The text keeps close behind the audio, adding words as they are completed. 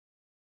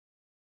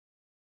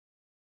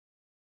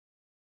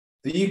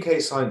The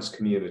UK science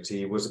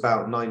community was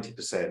about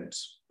 90%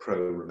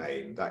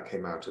 pro-Remain. That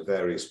came out of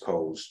various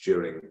polls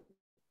during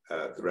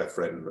the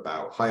referendum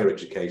about higher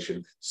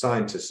education,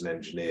 scientists and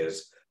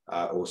engineers,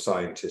 or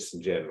scientists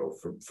in general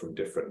from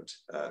different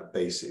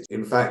bases.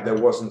 In fact, there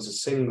wasn't a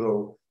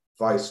single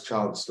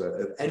vice-chancellor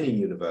of any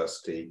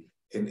university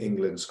in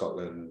England,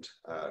 Scotland,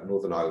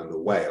 Northern Ireland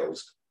or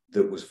Wales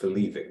that was for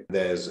leaving.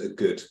 There's a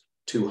good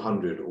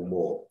 200 or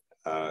more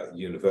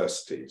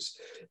universities.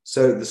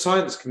 So the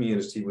science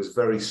community was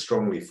very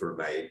strongly for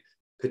Remain,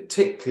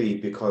 particularly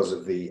because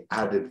of the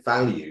added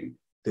value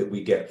that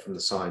we get from the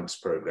science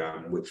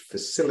programme, which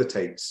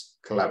facilitates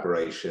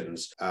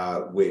collaborations,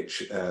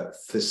 which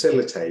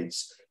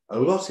facilitates a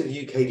lot of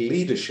UK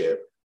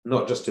leadership,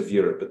 not just of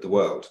Europe, but the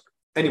world.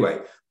 Anyway,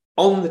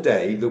 on the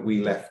day that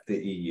we left the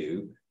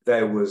EU,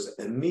 there was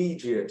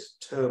immediate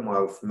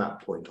turmoil from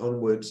that point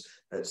onwards.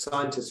 At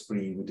Scientists for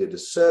EU, we did a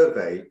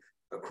survey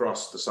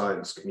across the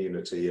science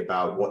community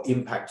about what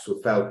impacts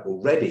were felt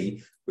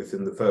already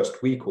within the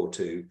first week or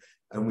two.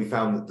 And we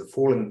found that the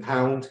falling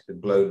pound, the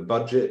blown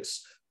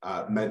budgets,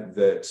 meant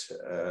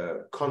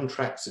that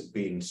contracts had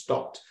been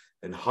stopped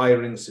and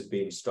hirings had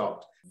been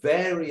stopped.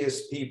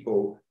 Various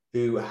people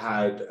who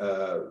had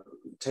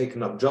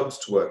taken up jobs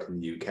to work in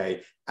the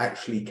UK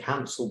actually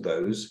cancelled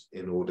those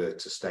in order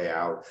to stay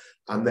out.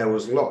 And there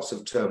was lots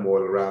of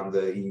turmoil around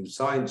the EU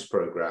science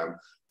programme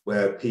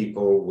where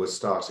people were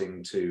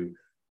starting to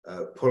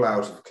pull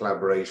out of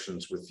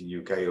collaborations with the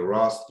UK or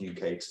ask the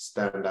UK to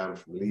stand down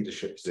from a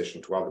leadership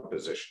position to other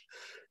position.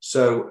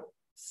 So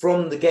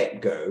from the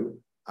get-go,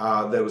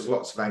 there was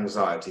lots of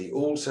anxiety.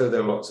 Also,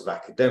 there were lots of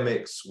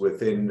academics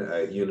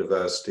within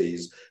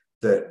universities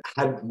that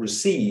had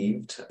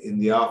received in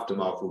the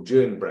aftermath or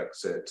during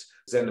Brexit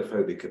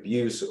xenophobic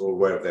abuse or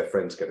where their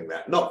friends getting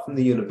that, not from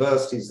the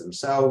universities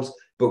themselves,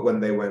 but when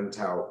they went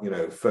out,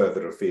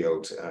 further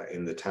afield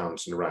in the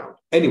towns and around.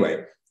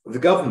 Anyway, the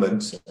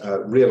government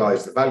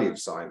realised the value of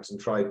science and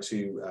tried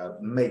to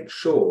make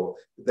sure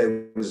that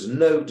there was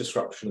no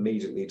disruption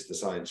immediately to the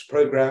science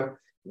programme.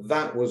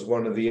 That was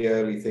one of the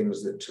early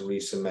things that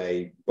Theresa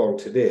May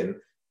bolted in.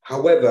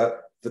 However,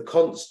 the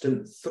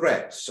constant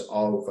threats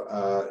of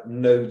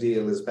no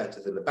deal is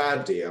better than a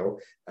bad deal,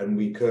 and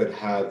we could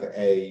have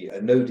a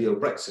no deal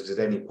Brexit at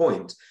any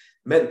point,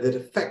 meant that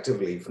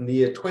effectively from the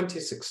year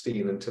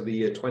 2016 until the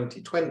year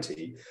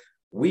 2020,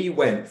 we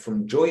went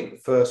from joint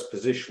first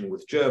position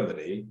with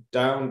Germany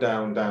down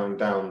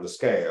the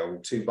scale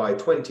to by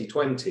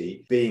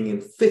 2020 being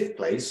in fifth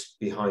place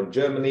behind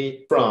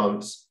Germany,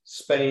 France,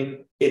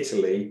 Spain,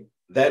 Italy,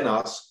 then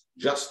us,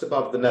 just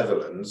above the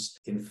Netherlands,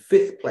 in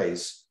fifth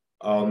place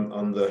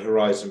on the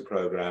Horizon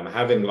programme,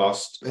 having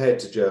lost, compared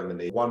to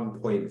Germany,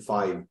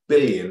 1.5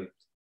 billion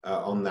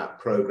on that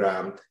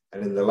programme,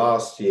 and in the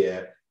last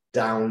year,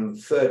 down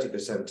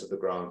 30% of the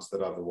grants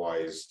that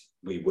otherwise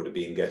we would have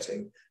been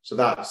getting. So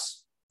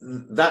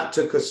that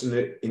took us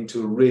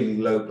into a really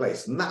low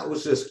place, and that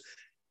was just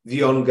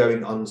the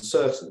ongoing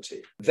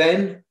uncertainty.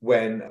 Then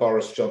when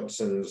Boris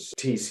Johnson's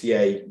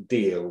TCA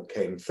deal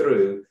came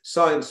through,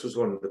 science was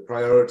one of the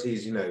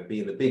priorities,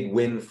 being a big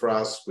win for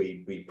us.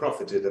 We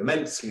profited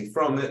immensely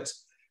from it.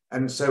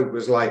 And so it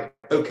was like,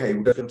 okay,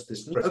 we're going to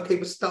this. Okay,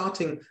 we're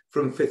starting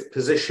from fifth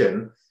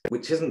position,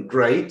 which isn't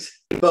great,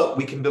 but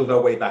we can build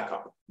our way back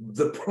up.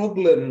 The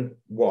problem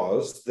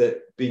was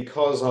that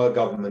because our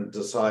government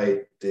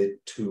decided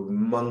to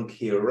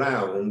monkey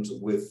around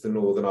with the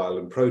Northern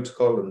Ireland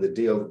Protocol and the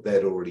deal that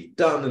they'd already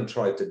done and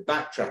tried to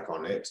backtrack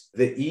on it,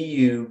 the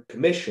EU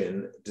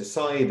Commission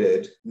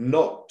decided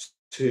not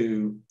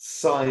to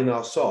sign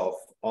us off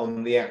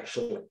on the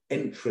actual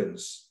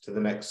entrance to the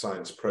next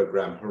science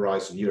programme,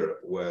 Horizon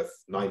Europe, worth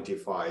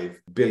 95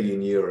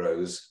 billion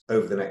euros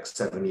over the next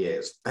 7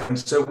 years. And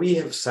so we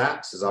have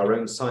sat, as our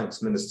own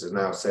science minister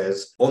now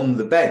says, on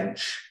the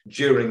bench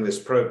during this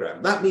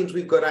programme. That means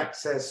we've got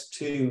access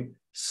to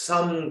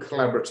some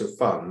collaborative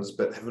funds,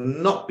 but have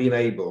not been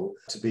able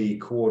to be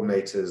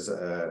coordinators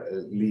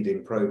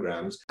leading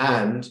programmes.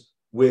 And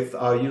with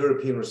our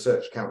European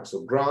Research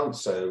Council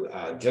grants, so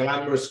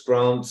glamorous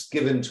grants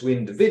given to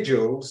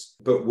individuals,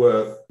 but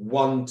worth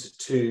 1 to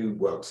 2,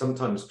 well,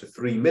 sometimes to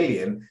 3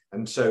 million,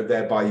 and so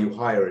thereby you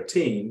hire a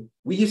team.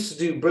 We used to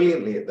do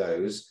brilliantly at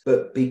those,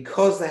 but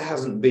because there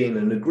hasn't been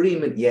an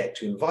agreement yet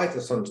to invite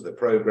us onto the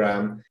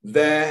programme,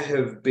 there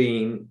have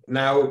been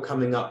now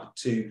coming up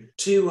to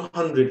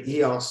 200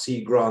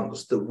 ERC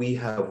grants that we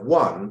have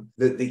won,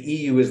 that the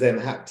EU has then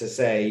had to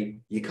say,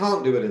 you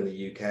can't do it in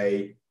the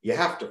UK, you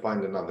have to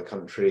find another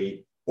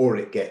country or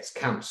it gets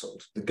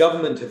cancelled. The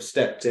government have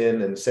stepped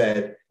in and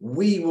said,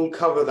 we will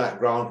cover that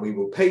grant, we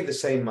will pay the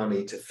same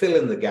money to fill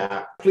in the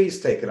gap, please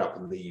take it up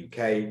in the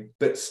UK.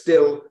 But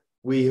still,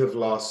 we have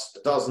lost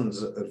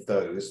dozens of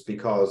those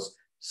because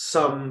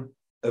some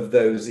of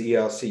those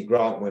ERC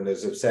grant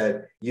winners have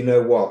said, you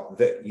know what,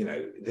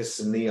 this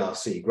is an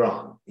ERC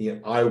grant.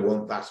 I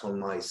want that on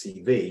my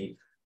CV.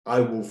 I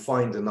will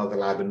find another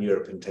lab in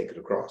Europe and take it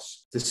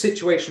across. The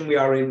situation we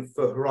are in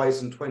for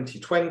Horizon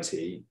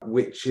 2020,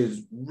 which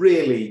is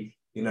really,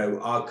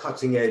 our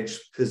cutting edge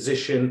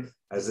position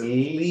as a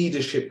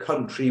leadership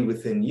country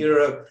within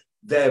Europe,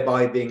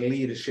 thereby being a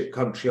leadership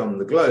country on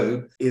the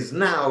globe, is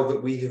now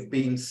that we have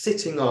been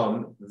sitting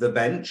on the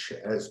bench,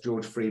 as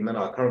George Freeman,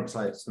 our current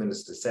science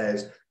minister,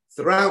 says,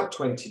 throughout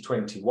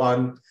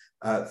 2021,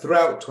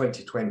 throughout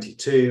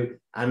 2022,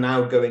 and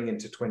now going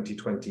into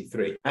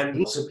 2023. And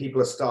lots of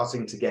people are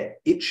starting to get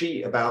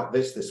itchy about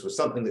this. This was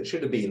something that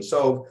should have been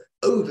solved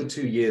over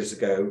 2 years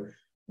ago.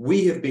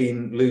 We have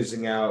been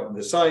losing out.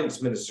 The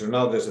science minister and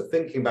others are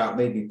thinking about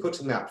maybe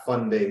putting that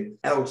funding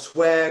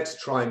elsewhere to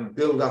try and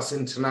build us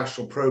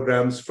international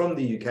programs from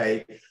the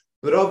UK.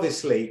 But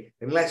obviously,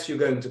 unless you're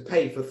going to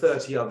pay for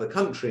 30 other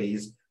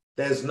countries,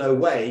 there's no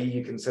way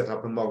you can set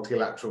up a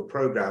multilateral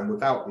program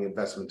without the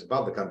investment of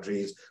other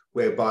countries,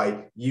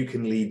 whereby you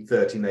can lead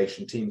 30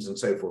 nation teams and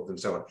so forth and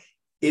so on.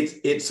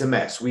 It's a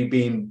mess. We've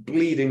been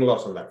bleeding a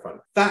lot on that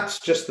front. That's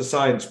just the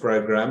science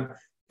program.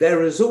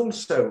 There is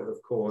also,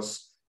 of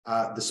course,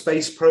 the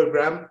space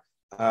program,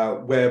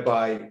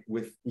 whereby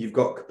you've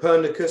got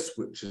Copernicus,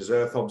 which is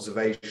Earth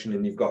observation,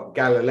 and you've got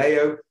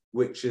Galileo,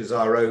 which is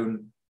our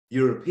own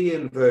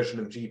European version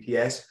of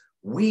GPS.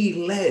 We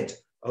led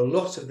a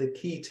lot of the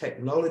key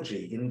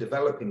technology in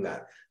developing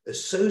that,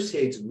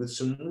 associated with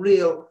some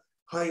real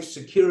high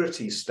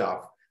security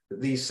stuff that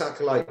these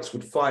satellites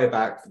would fire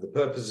back for the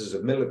purposes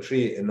of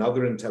military and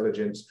other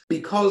intelligence.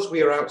 Because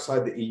we are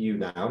outside the EU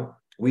now,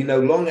 we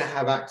no longer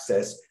have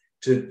access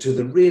to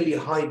the really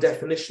high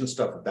definition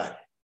stuff of that.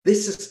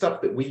 This is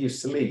stuff that we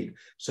used to lead.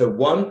 So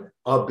one,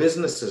 our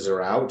businesses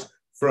are out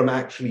from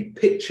actually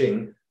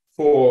pitching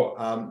for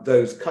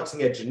those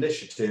cutting edge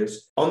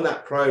initiatives on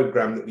that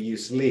program that we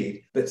used to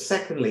lead. But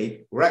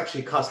secondly, we're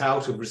actually cut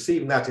out of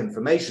receiving that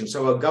information.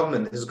 So our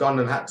government has gone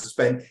and had to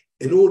spend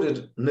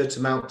inordinate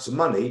amounts of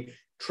money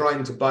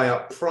trying to buy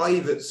up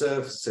private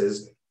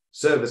services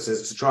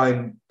to try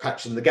and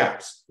patch in the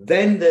gaps.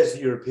 Then there's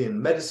the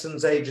European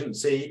Medicines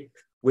Agency,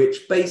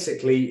 which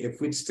basically, if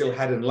we'd still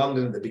had in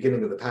London at the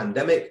beginning of the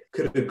pandemic,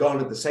 could have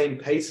gone at the same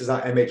pace as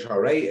our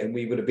MHRA, and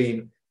we would have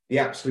been the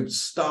absolute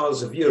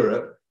stars of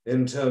Europe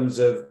in terms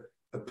of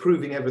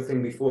approving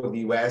everything before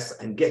the US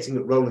and getting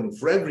it rolling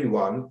for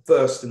everyone,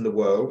 first in the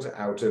world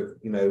out of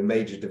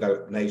major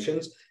developed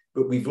nations.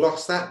 But we've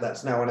lost that.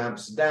 That's now in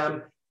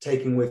Amsterdam,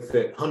 taking with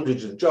it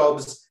hundreds of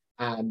jobs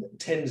and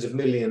tens of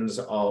millions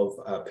of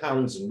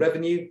pounds in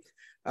revenue.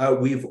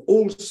 We've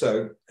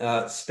also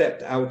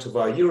stepped out of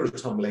our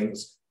Euratom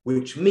links,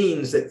 which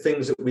means that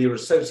things that we are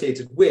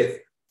associated with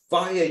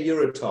via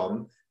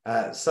Euratom,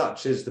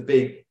 such as the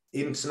big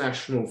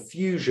international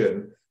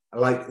fusion,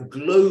 like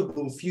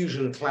global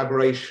fusion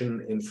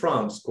collaboration in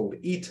France called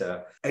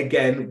ITER,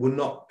 again, we're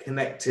not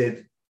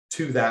connected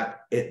to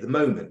that at the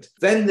moment.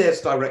 Then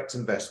there's direct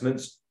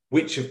investments,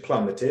 which have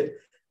plummeted.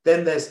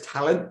 Then there's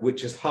talent,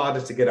 which is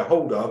harder to get a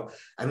hold of.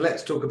 And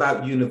let's talk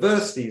about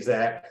universities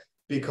there,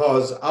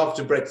 because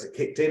after Brexit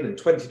kicked in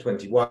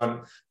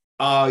 2021,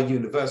 our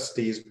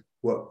universities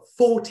were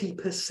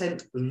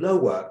 40%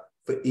 lower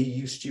for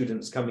EU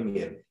students coming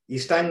in.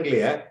 East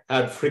Anglia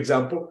had, for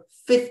example,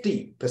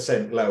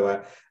 50%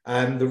 lower,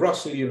 and the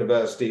Russell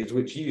universities,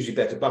 which usually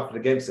better buffered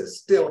against us,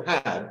 still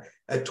had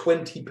a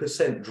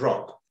 20%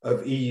 drop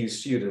of EU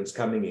students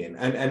coming in.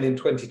 And in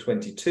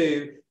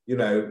 2022,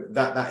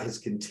 that has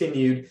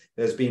continued.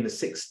 There's been a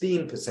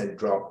 16%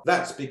 drop.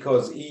 That's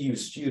because EU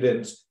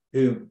students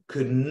who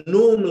could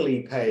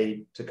normally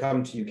pay to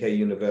come to UK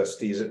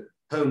universities at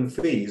home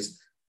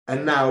fees are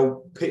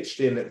now pitched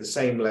in at the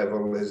same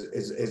level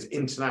as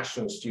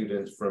international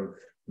students from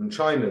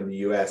China and the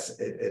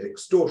US at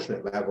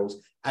extortionate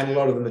levels. And a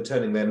lot of them are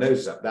turning their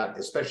noses up that,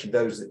 especially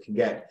those that can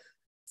get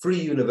free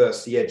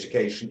university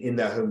education in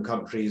their home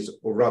countries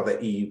or other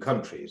EU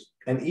countries.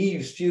 And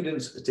EU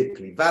students are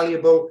particularly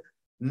valuable,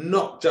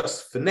 not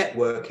just for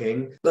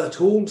networking,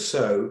 but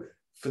also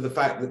for the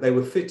fact that they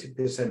were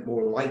 50%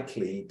 more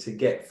likely to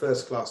get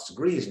first-class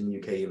degrees in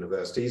UK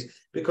universities,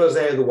 because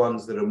they're the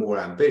ones that are more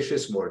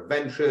ambitious, more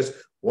adventurous,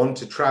 want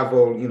to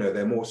travel,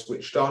 they're more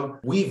switched on.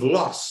 We've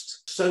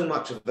lost so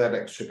much of that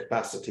extra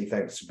capacity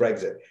thanks to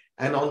Brexit.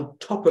 And on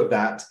top of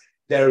that,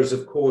 there is,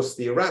 of course,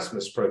 the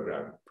Erasmus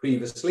program.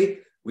 Previously,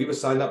 we were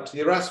signed up to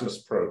the Erasmus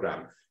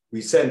program.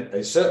 We sent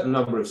a certain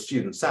number of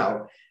students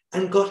out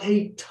and got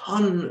a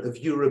ton of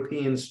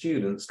European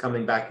students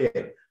coming back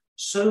in,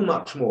 so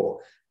much more.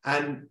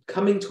 And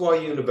coming to our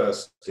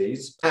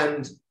universities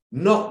and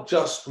not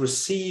just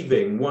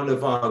receiving one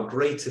of our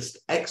greatest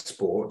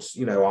exports,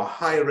 our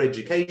higher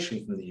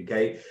education from the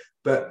UK,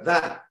 but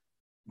that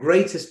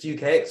greatest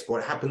UK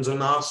export happens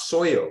on our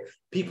soil.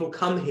 People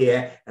come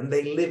here and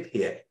they live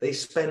here. They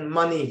spend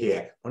money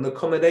here on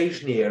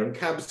accommodation here and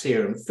cabs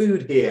here and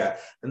food here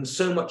and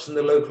so much in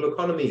the local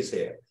economies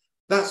here.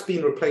 That's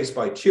been replaced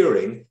by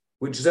Turing,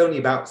 which is only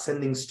about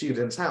sending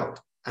students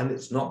out. And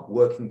it's not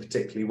working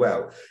particularly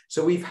well.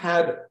 So we've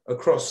had,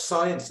 across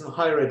science and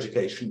higher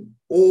education,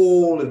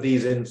 all of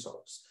these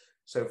insults.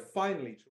 So finally,